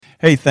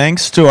Hey,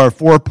 thanks to our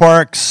Four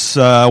Parks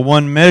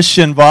One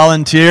Mission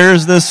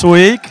volunteers this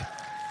week.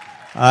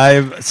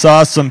 I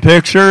saw some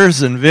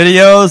pictures and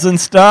videos and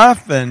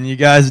stuff, and you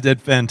guys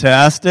did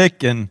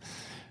fantastic and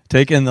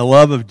taking the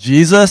love of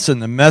Jesus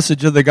and the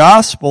message of the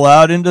gospel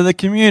out into the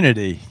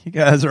community. You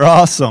guys are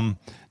awesome.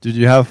 Did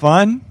you have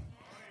fun?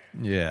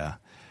 Yeah.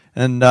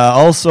 And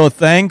also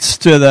thanks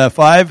to the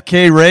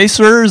 5K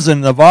racers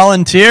and the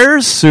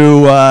volunteers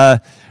who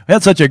had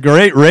such a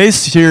great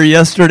race here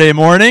yesterday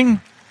morning.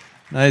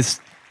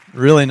 Nice,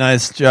 really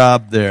nice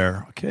job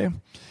there. Okay.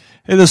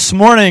 Hey, this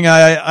morning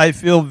I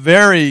feel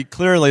very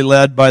clearly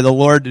led by the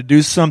Lord to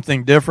do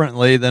something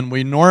differently than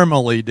we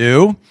normally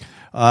do.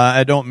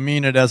 I don't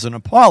mean it as an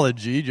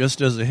apology, just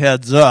as a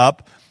heads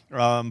up.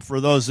 For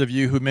those of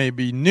you who may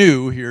be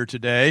new here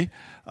today,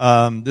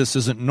 this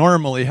isn't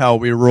normally how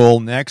we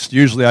roll next.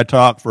 Usually I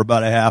talk for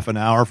about a half an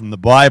hour from the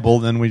Bible,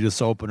 then we just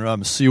open it up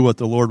and see what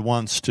the Lord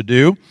wants to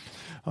do.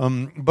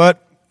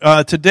 But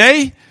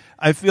today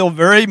I feel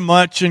very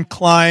much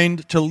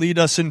inclined to lead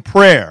us in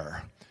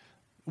prayer.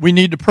 We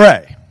need to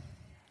pray.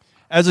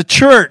 As a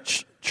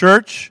church,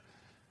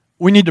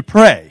 we need to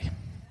pray.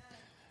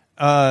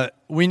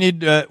 We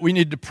need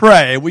to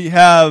pray. We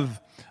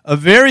have a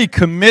very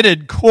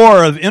committed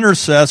core of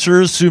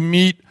intercessors who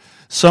meet.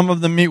 Some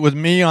of them meet with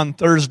me on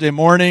Thursday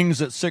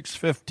mornings at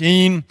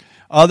 6:15.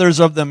 Others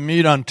of them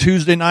meet on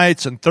Tuesday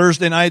nights and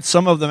Thursday nights.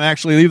 Some of them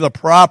actually leave the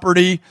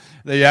property.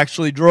 They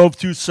actually drove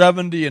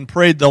 270 and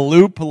prayed the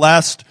loop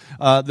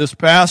this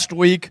past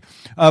week.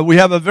 We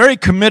have a very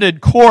committed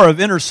core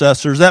of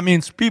intercessors. That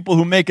means people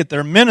who make it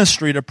their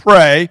ministry to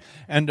pray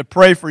and to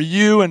pray for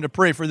you and to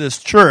pray for this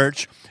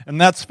church.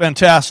 And that's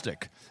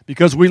fantastic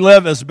because we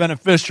live as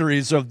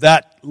beneficiaries of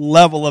that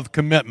level of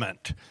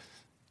commitment.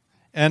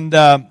 And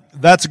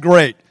that's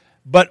great.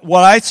 But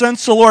what I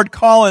sense the Lord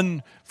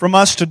calling from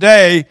us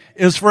today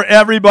is for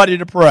everybody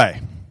to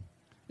pray.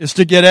 Is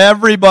to get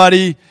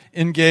everybody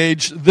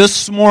engaged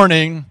this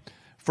morning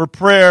for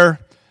prayer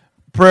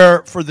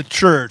for the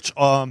church.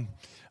 I'm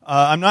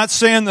not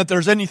saying that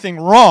there's anything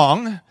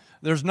wrong.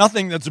 There's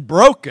nothing that's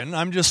broken.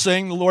 I'm just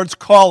saying the Lord's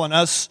calling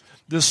us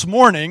this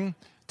morning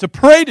to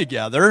pray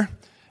together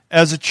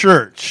as a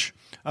church.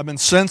 I've been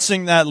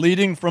sensing that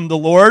leading from the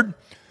Lord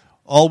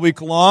all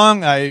week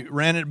long. I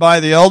ran it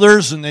by the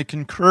elders, and they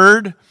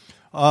concurred.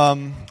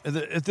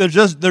 There's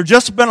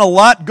just been a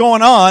lot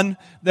going on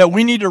that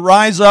we need to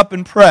rise up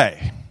and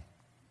pray.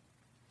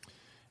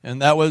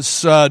 And that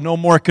was no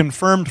more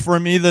confirmed for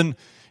me than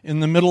in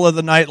the middle of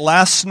the night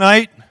last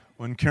night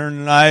when Karen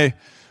and I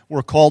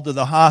were called to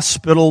the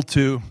hospital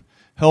to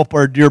help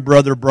our dear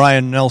brother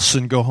Brian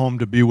Nelson go home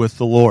to be with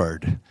the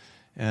Lord.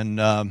 And,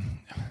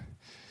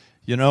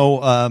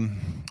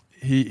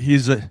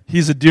 He's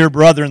a dear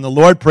brother in the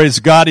Lord.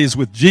 Praise God, he's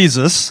with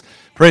Jesus.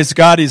 Praise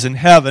God, he's in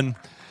heaven.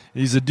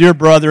 He's a dear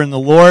brother in the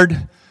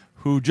Lord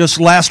who just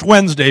last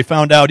Wednesday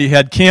found out he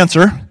had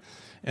cancer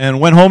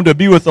and went home to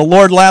be with the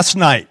Lord last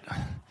night.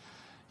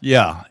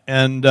 Yeah,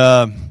 and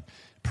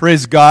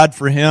praise God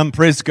for him.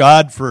 Praise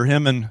God for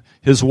him and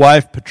his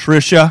wife,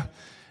 Patricia.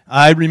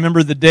 I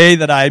remember the day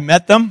that I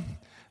met them.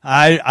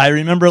 I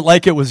remember it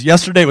like it was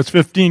yesterday. It was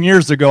 15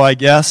 years ago, I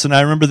guess, and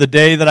I remember the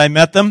day that I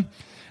met them.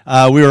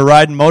 We were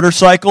riding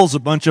motorcycles. A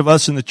bunch of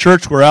us in the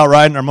church were out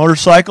riding our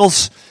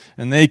motorcycles,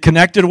 and they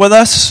connected with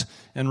us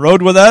and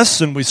rode with us,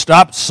 and we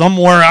stopped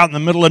somewhere out in the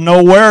middle of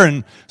nowhere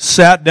and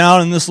sat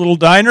down in this little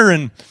diner,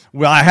 and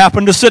I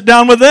happened to sit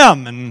down with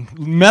them and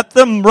met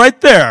them right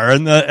there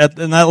in that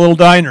little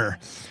diner.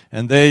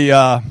 And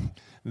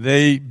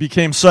they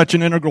became such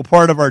an integral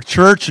part of our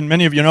church, and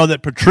many of you know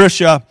that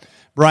Patricia,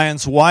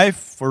 Brian's wife,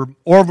 for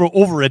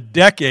over a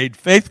decade,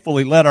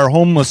 faithfully led our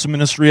homeless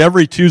ministry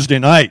every Tuesday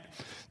night,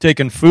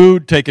 taking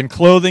food, taking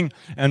clothing,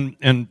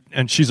 and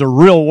she's a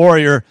real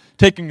warrior,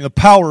 taking the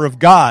power of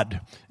God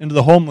into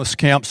the homeless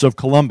camps of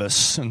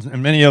Columbus.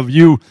 And many of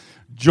you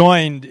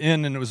joined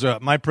in, and it was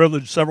my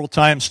privilege several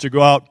times to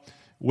go out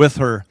with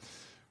her.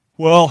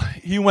 Well,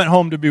 he went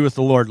home to be with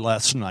the Lord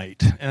last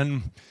night.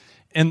 And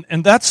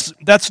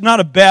that's not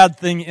a bad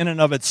thing in and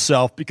of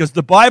itself, because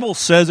the Bible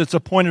says it's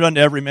appointed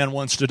unto every man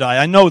once to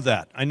die. I know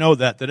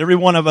that every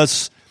one of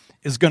us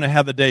is going to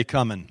have a day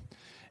coming.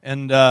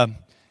 And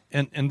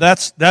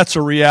that's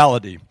a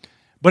reality.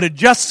 But it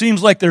just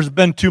seems like there's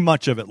been too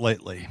much of it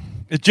lately.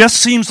 It just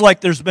seems like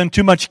there's been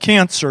too much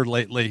cancer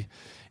lately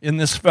in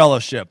this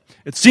fellowship.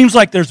 It seems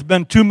like there's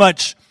been too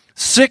much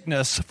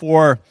sickness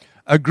for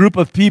a group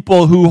of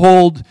people who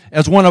hold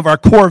as one of our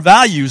core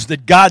values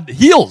that God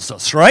heals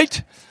us,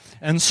 right?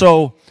 And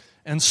so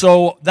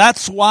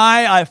that's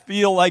why I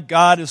feel like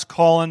God is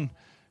calling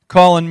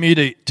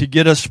me to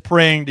get us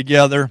praying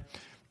together.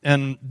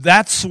 And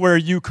that's where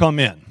you come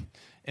in.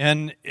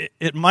 And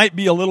it might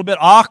be a little bit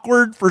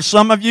awkward for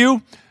some of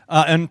you,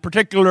 in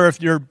particular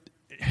if you're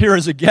here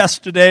as a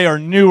guest today or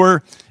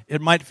newer,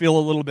 it might feel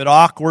a little bit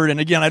awkward. And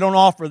again, I don't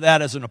offer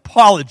that as an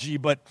apology,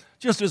 but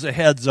just as a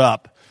heads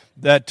up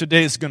that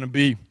today is going to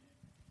be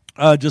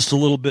just a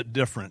little bit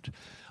different.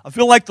 I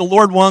feel like the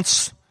Lord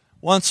wants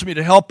me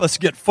to help us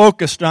get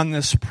focused on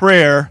this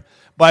prayer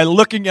by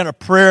looking at a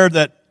prayer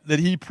that that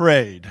he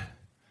prayed.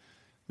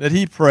 That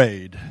he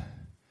prayed.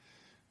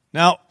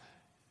 Now,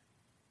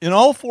 in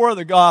all four of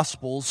the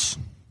Gospels,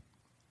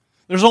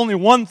 there's only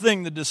one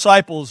thing the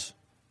disciples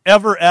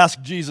ever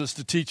asked Jesus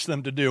to teach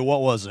them to do.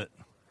 What was it?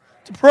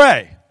 To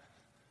pray.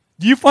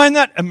 Do you find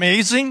that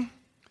amazing?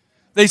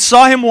 They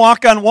saw him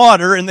walk on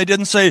water, and they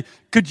didn't say,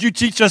 could you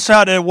teach us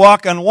how to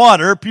walk on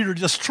water? Peter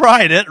just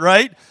tried it,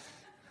 right?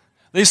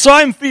 They saw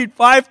him feed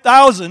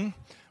 5,000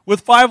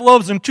 with 5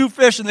 loaves and 2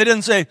 fish, and they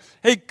didn't say,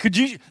 hey,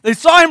 they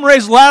saw him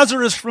raise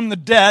Lazarus from the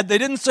dead. They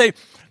didn't say,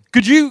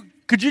 could you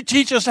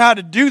teach us how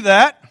to do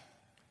that?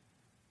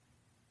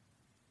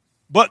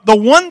 But the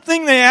one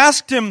thing they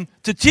asked him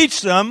to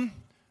teach them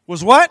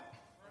was what?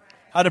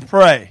 How to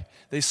pray.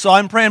 They saw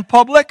him pray in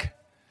public,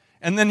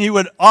 and then he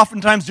would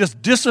oftentimes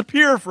just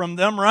disappear from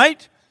them,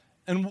 right?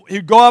 And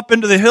he'd go up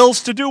into the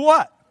hills to do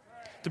what?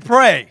 To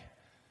pray.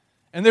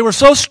 And they were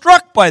so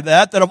struck by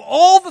that of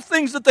all the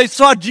things that they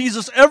saw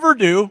Jesus ever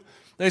do,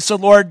 they said,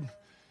 Lord,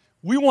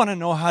 we want to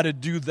know how to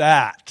do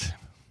that.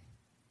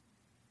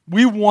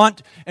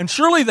 And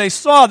surely they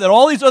saw that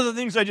all these other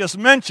things I just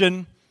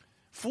mentioned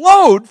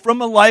flowed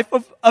from a life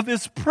of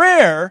his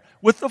prayer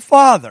with the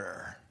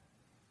Father.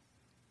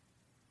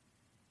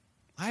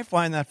 I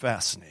find that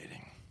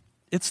fascinating.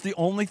 It's the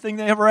only thing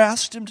they ever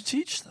asked him to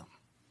teach them.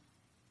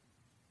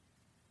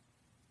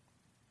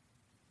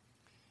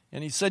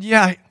 And he said,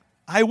 yeah,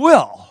 I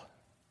will.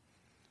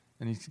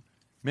 And he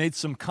made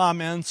some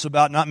comments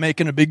about not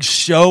making a big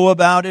show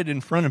about it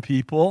in front of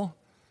people.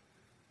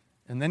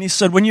 And then he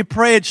said, when you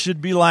pray, it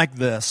should be like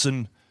this.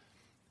 And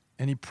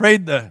he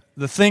prayed the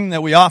thing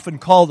that we often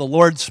call the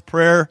Lord's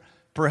Prayer,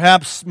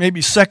 perhaps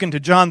maybe second to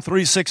John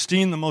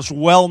 3:16, the most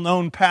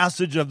well-known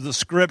passage of the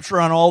Scripture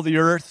on all the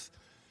earth.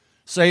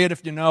 Say it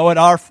if you know it.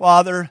 Our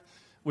Father,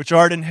 which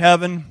art in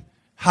heaven,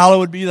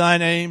 hallowed be thy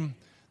name.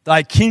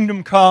 Thy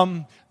kingdom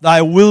come,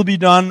 thy will be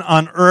done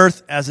on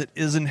earth as it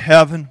is in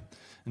heaven.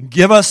 And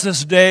give us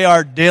this day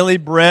our daily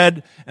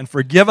bread, and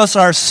forgive us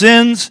our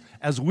sins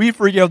as we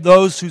forgive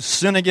those who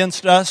sin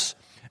against us.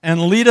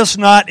 And lead us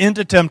not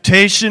into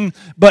temptation,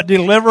 but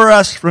deliver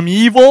us from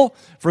evil.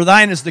 For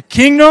thine is the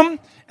kingdom,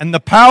 and the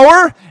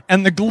power,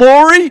 and the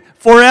glory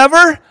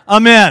forever.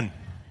 Amen.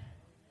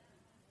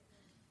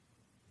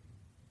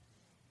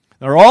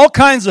 There are all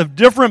kinds of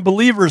different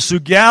believers who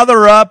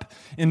gather up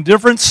in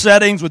different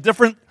settings with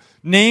different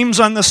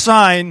names on the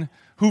sign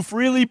who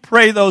freely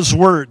pray those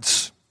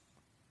words.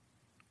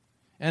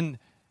 And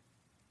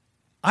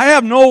I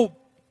have no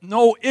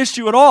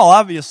issue at all,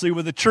 obviously,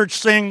 with the church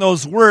saying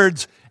those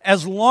words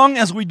as long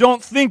as we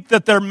don't think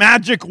that they're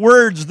magic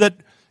words that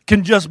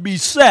can just be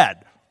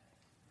said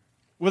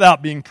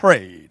without being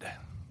prayed.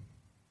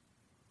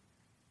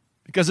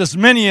 Because as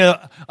many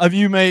of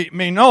you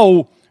may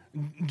know,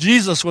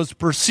 Jesus was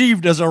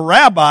perceived as a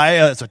rabbi,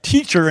 as a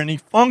teacher, and he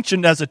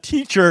functioned as a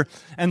teacher.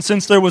 And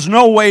since there was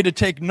no way to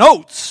take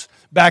notes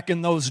back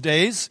in those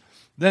days,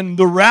 then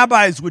the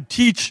rabbis would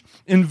teach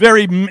in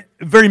very,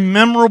 very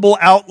memorable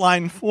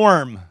outline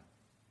form.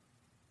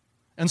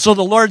 And so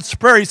the Lord's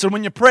Prayer, he said,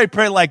 when you pray,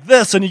 pray like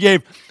this. And he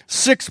gave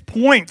 6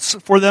 points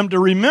for them to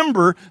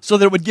remember so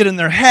that it would get in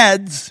their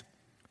heads.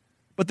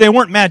 But they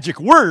weren't magic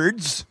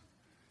words.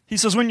 He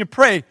says, when you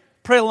pray,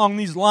 pray along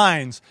these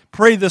lines.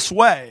 Pray this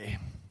way.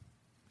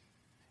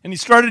 And he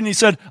started and he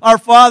said, Our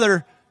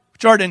Father,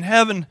 which art in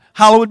heaven,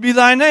 hallowed be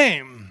thy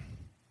name.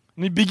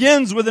 And he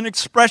begins with an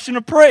expression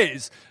of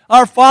praise.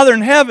 Our Father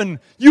in heaven,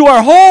 you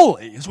are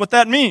holy, is what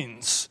that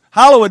means.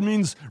 Hallowed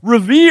means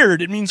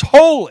revered. It means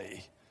holy.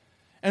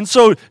 And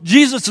so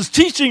Jesus is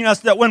teaching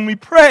us that when we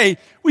pray,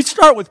 we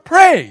start with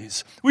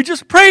praise. We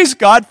just praise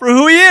God for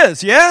who he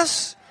is,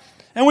 yes?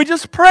 And we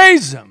just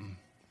praise him.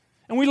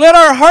 And we let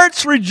our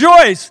hearts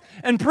rejoice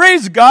and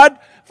praise God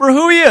for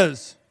who he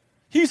is.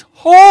 He's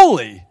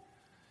holy.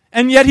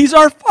 And yet he's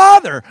our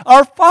Father.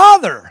 Our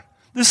Father.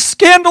 This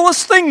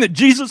scandalous thing that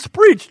Jesus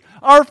preached.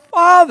 Our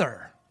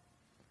Father.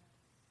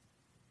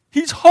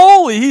 He's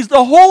holy. He's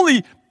the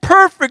holy,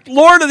 perfect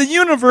Lord of the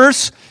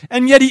universe.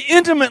 And yet he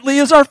intimately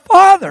is our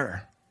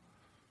Father.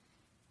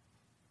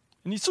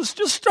 And he says,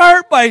 just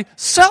start by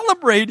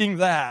celebrating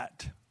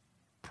that.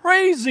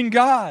 Praising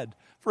God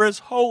for his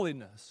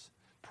holiness.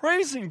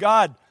 Praising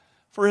God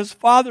for his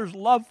Father's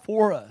love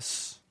for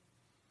us.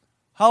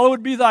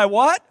 Hallowed be thy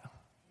what?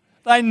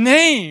 Thy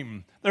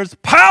name. There's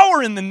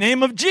power in the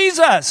name of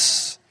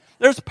Jesus.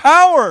 There's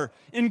power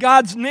in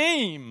God's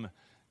name.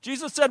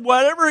 Jesus said,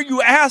 whatever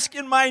you ask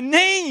in my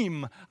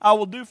name, I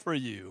will do for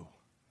you.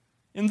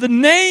 In the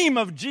name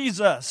of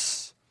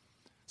Jesus.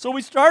 So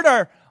we start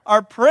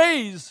our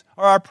praise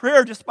or our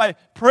prayer just by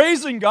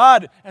praising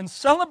God and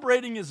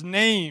celebrating his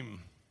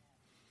name.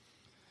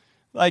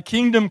 Thy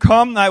kingdom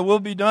come, thy will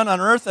be done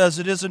on earth as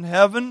it is in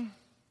heaven.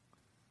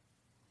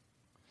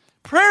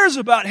 Prayer is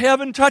about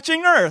heaven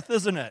touching earth,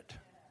 isn't it?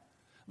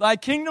 Thy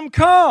kingdom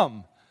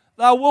come,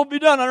 thy will be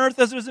done on earth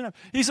as it is in heaven.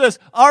 He says,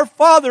 our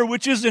Father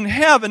which is in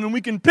heaven, and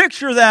we can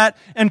picture that,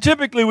 and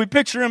typically we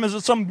picture him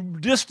as some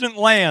distant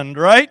land,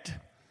 right?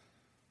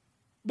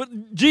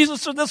 But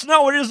Jesus said that's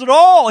not what it is at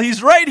all.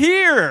 He's right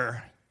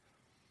here.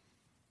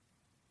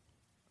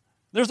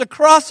 There's a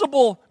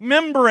crossable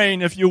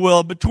membrane, if you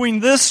will, between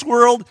this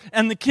world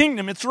and the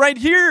kingdom. It's right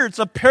here. It's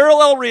a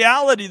parallel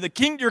reality.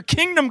 Your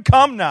kingdom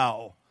come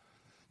now.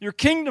 Your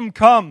kingdom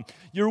come.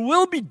 Your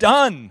will be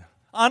done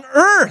on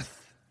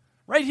earth,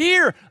 right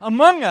here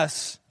among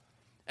us,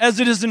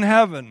 as it is in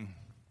heaven.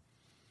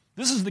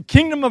 This is the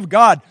kingdom of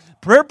God.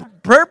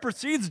 Prayer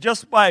proceeds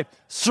just by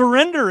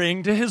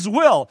surrendering to His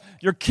will.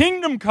 Your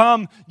kingdom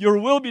come, your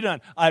will be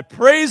done. I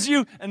praise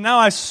you, and now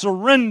I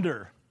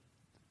surrender.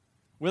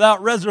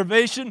 Without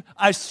reservation,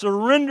 I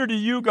surrender to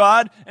you,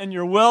 God, and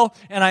your will,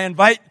 and I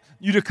invite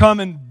you to come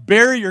and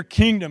bear your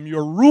kingdom,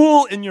 your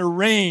rule and your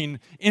reign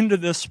into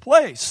this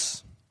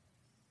place.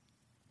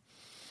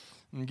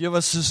 And give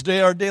us this day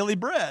our daily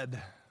bread.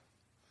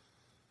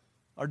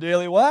 Our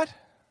daily what?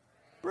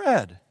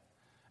 Bread.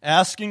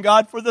 Asking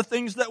God for the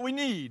things that we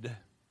need.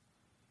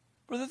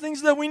 For the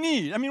things that we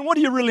need. I mean, what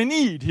do you really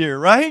need here,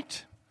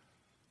 right?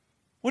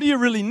 What do you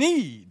really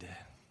need?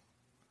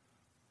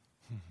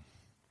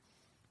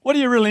 What do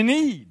you really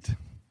need?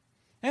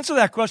 Answer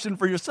that question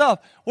for yourself.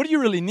 What do you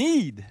really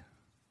need?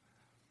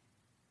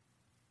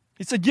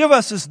 He said, give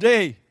us this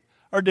day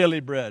our daily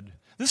bread.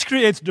 This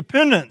creates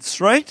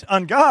dependence, right,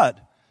 on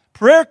God.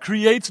 Prayer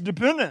creates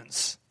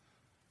dependence.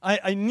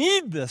 I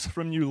need this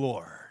from you,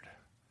 Lord.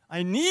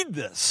 I need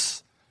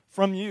this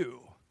from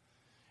you.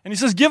 And he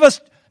says, give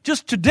us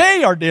just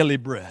today our daily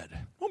bread.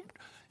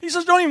 He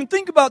says, don't even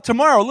think about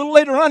tomorrow. A little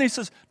later on, he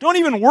says, don't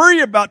even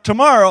worry about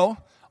tomorrow.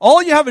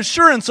 All you have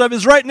assurance of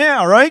is right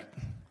now, right?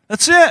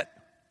 That's it.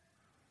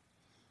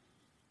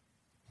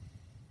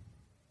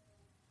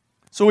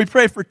 So we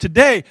pray for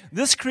today.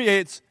 This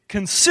creates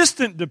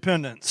consistent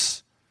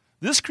dependence.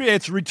 This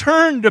creates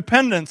return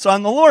dependence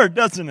on the Lord,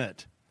 doesn't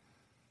it?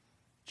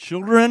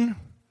 Children,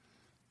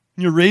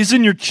 you're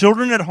raising your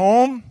children at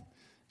home.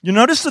 You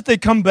notice that they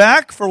come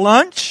back for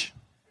lunch?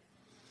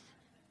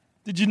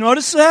 Did you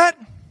notice that?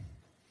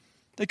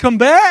 They come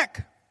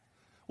back.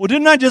 Well,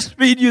 didn't I just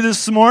feed you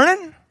this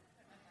morning?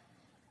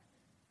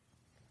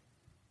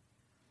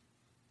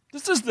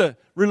 This is the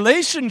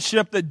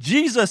relationship that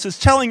Jesus is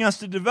telling us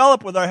to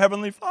develop with our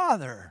Heavenly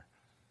Father.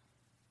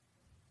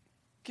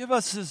 Give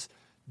us His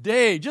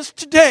day, just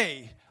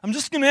today. I'm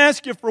just going to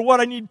ask you for what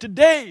I need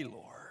today,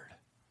 Lord.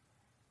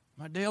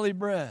 My daily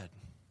bread.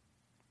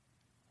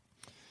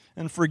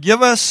 And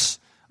forgive us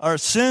our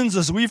sins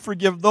as we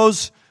forgive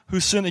those who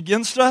sin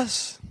against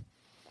us.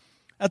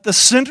 At the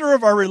center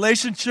of our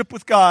relationship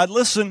with God,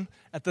 listen,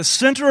 at the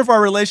center of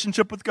our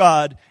relationship with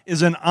God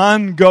is an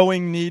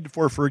ongoing need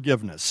for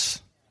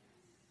forgiveness.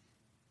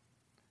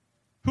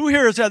 Who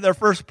here has had their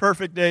first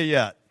perfect day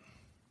yet?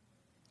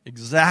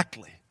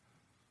 Exactly.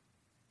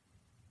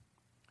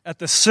 At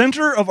the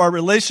center of our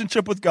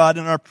relationship with God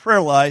in our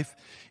prayer life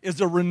is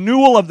a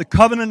renewal of the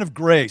covenant of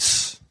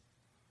grace.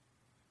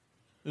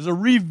 There's a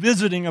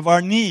revisiting of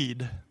our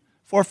need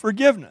for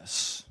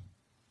forgiveness.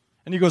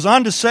 And he goes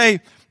on to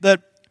say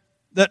that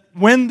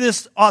when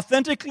this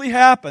authentically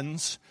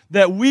happens,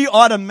 that we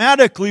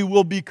automatically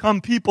will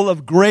become people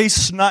of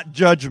grace, not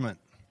judgment.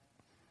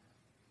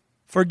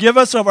 Forgive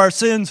us of our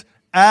sins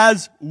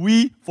as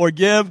we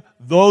forgive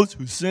those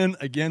who sin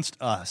against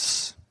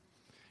us.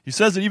 He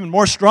says it even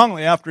more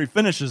strongly after he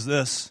finishes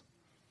this.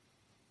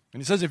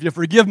 And he says, if you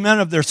forgive men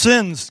of their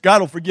sins,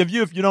 God will forgive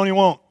you. If you don't, He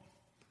won't.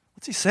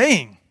 What's he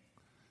saying?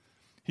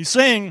 He's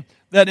saying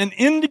that an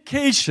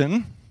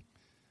indication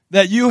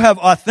that you have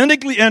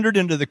authentically entered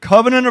into the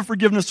covenant of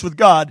forgiveness with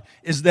God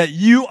is that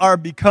you are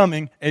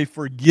becoming a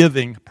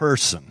forgiving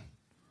person.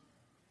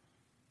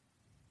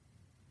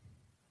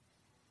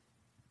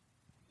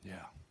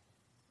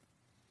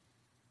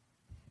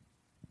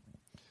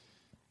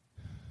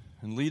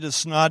 And lead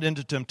us not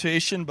into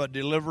temptation, but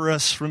deliver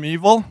us from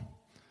evil.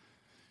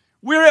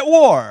 We're at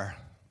war,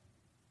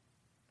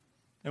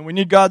 and we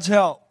need God's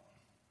help.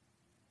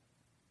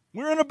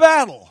 We're in a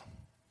battle,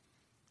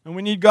 and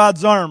we need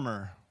God's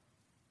armor.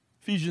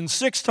 Ephesians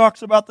 6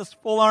 talks about this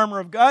full armor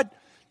of God.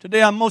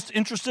 Today I'm most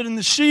interested in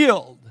the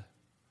shield.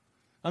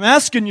 I'm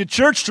asking you,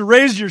 church, to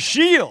raise your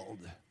shield.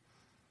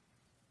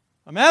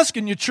 I'm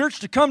asking you, church,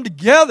 to come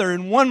together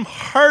in one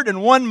heart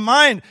and one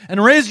mind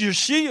and raise your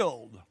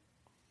shield.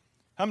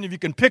 How many of you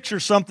can picture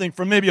something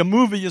from maybe a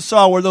movie you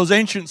saw where those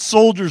ancient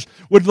soldiers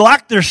would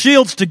lock their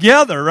shields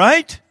together,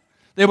 right?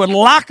 They would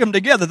lock them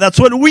together. That's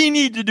what we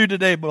need to do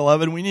today,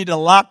 beloved. We need to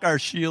lock our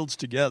shields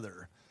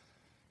together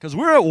because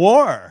we're at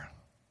war.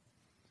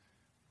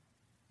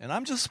 And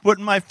I'm just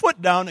putting my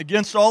foot down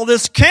against all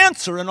this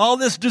cancer and all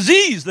this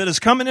disease that is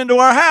coming into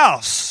our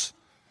house.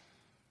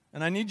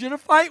 And I need you to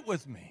fight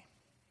with me.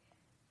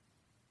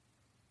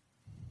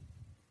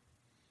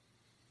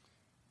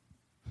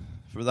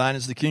 For thine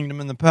is the kingdom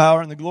and the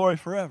power and the glory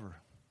forever.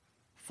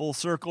 Full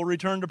circle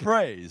return to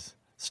praise.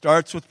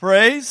 Starts with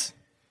praise.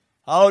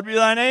 Hallowed be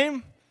thy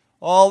name.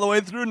 All the way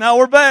through. Now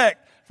we're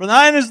back. For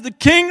thine is the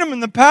kingdom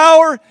and the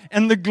power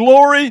and the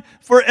glory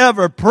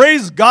forever.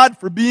 Praise God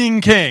for being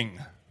king.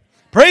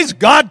 Praise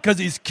God because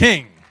He's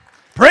king.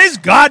 Praise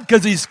God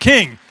because He's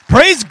king.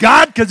 Praise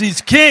God because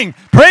He's king.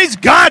 Praise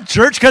God,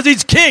 church, because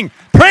He's king.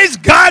 Praise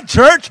God,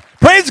 church.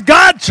 Praise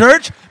God,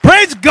 church.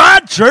 Praise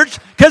God, church,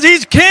 because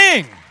He's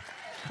King.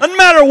 Doesn't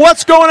matter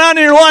what's going on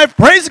in your life.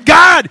 Praise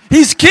God.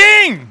 He's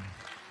King.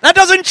 That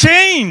doesn't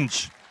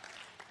change.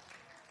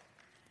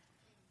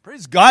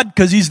 Praise God,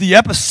 because He's the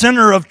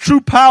epicenter of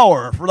true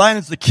power. For thine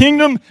is the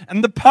kingdom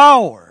and the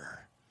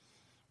power.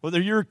 Whether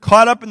you're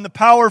caught up in the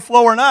power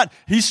flow or not,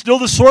 He's still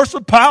the source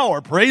of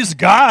power. Praise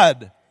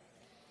God.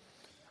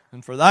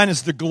 And for thine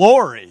is the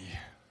glory.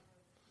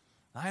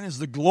 Thine is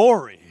the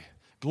glory.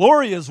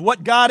 Glory is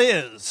what God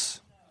is.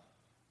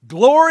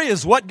 Glory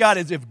is what God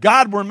is. If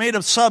God were made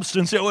of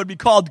substance, it would be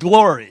called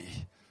glory.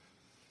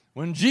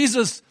 When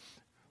Jesus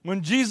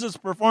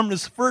performed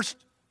His first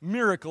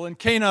miracle in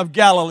Cana of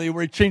Galilee,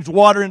 where He changed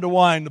water into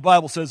wine, the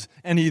Bible says,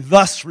 and He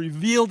thus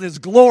revealed His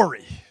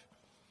glory.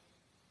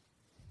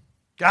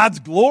 God's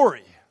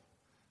glory.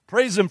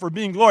 Praise Him for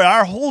being glory.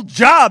 Our whole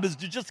job is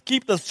to just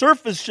keep the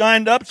surface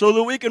shined up so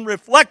that we can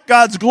reflect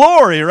God's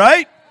glory,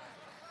 right?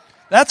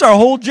 That's our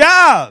whole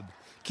job.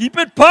 Keep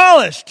it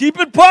polished. Keep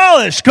it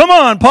polished. Come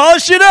on,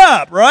 polish it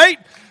up, right?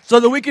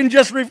 So that we can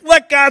just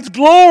reflect God's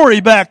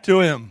glory back to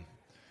Him.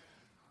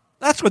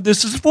 That's what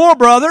this is for,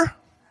 brother.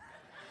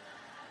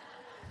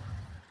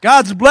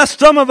 God's blessed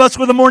some of us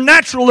with a more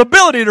natural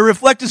ability to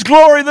reflect His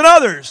glory than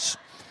others.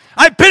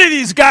 I pity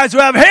these guys who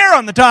have hair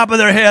on the top of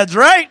their heads,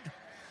 right?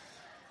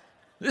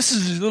 This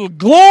is a little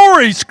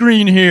glory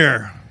screen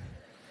here.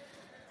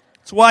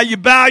 That's why you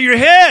bow your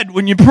head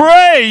when you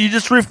pray. You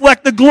just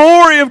reflect the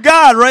glory of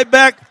God right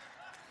back.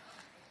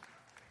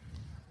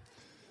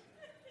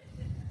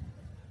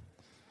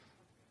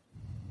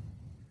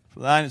 For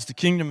thine is the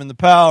kingdom and the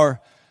power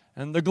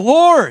and the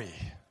glory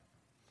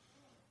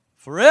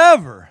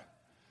forever.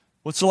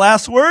 What's the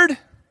last word?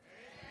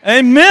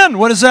 Amen.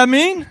 What does that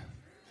mean?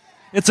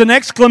 It's an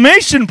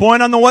exclamation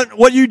point on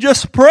what you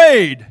just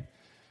prayed.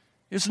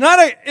 It's not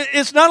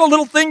a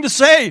little thing to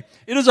say.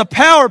 It is a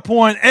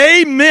PowerPoint.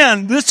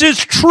 Amen. This is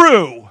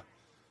true.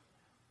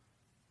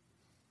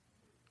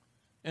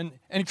 And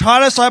He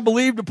taught us, I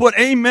believe, to put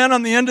amen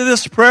on the end of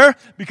this prayer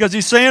because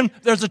He's saying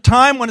there's a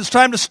time when it's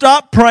time to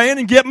stop praying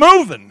and get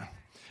moving.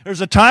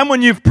 There's a time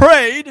when you've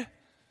prayed,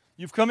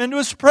 you've come into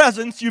His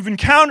presence, you've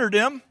encountered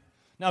Him.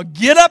 Now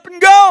get up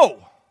and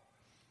go.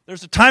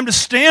 There's a time to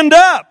stand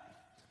up,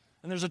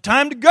 and there's a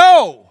time to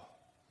go.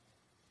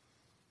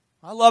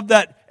 I love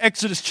that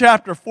Exodus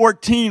chapter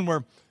 14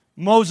 where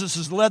Moses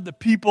has led the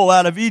people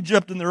out of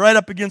Egypt, and they're right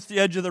up against the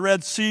edge of the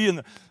Red Sea, and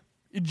the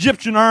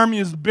Egyptian army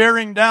is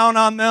bearing down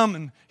on them,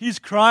 and he's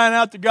crying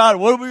out to God,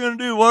 what are we going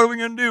to do? What are we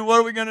going to do? What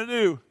are we going to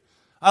do?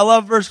 I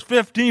love verse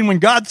 15 when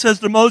God says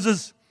to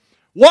Moses,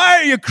 why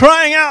are you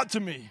crying out to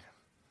me?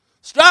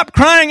 Stop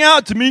crying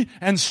out to me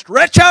and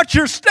stretch out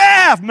your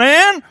staff,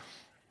 man.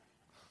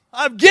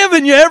 I've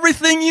given you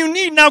everything you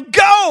need. Now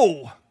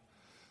go.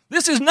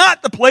 This is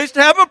not the place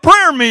to have a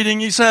prayer meeting,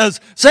 he says.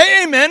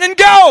 Say amen and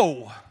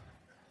go.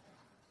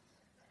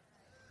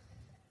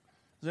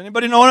 Does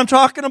anybody know what I'm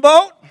talking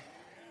about?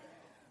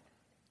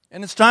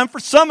 And it's time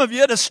for some of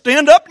you to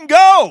stand up and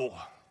go.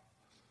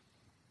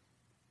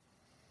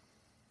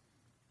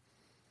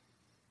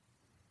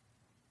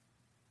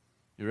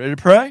 You ready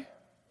to pray?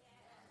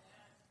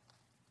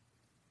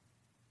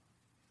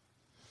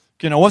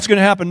 Okay, now what's going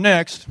to happen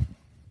next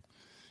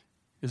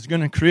is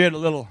going to create a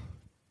little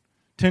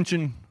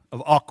tension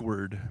of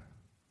awkward.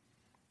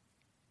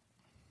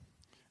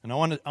 And I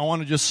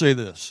want to just say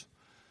this.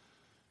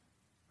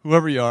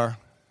 Whoever you are,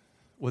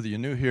 whether you're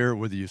new here,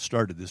 whether you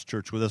started this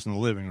church with us in the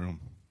living room,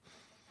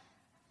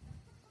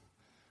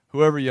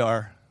 whoever you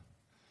are,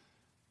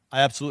 I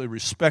absolutely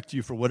respect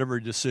you for whatever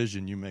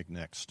decision you make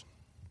next.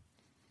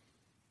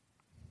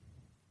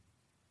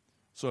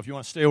 So if you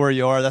want to stay where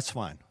you are, that's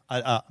fine.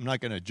 I'm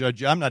not going to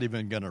judge you. I'm not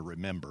even going to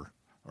remember,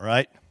 all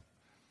right?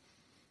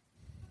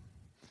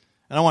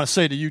 And I want to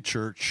say to you,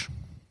 church,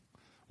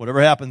 whatever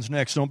happens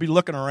next, don't be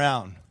looking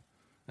around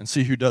and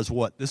see who does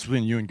what. This is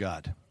between you and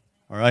God,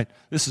 all right?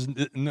 This is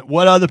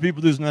what other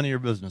people do is none of your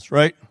business,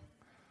 right?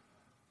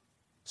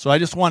 So I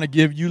just want to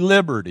give you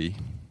liberty,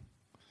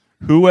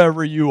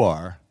 whoever you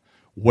are,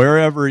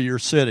 wherever you're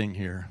sitting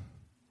here,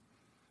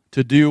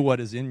 to do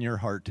what is in your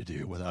heart to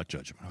do without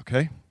judgment,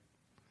 okay?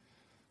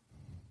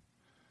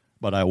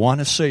 But I want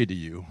to say to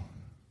you,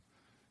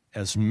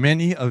 as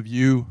many of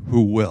you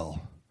who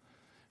will,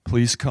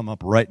 please come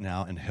up right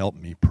now and help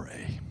me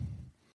pray.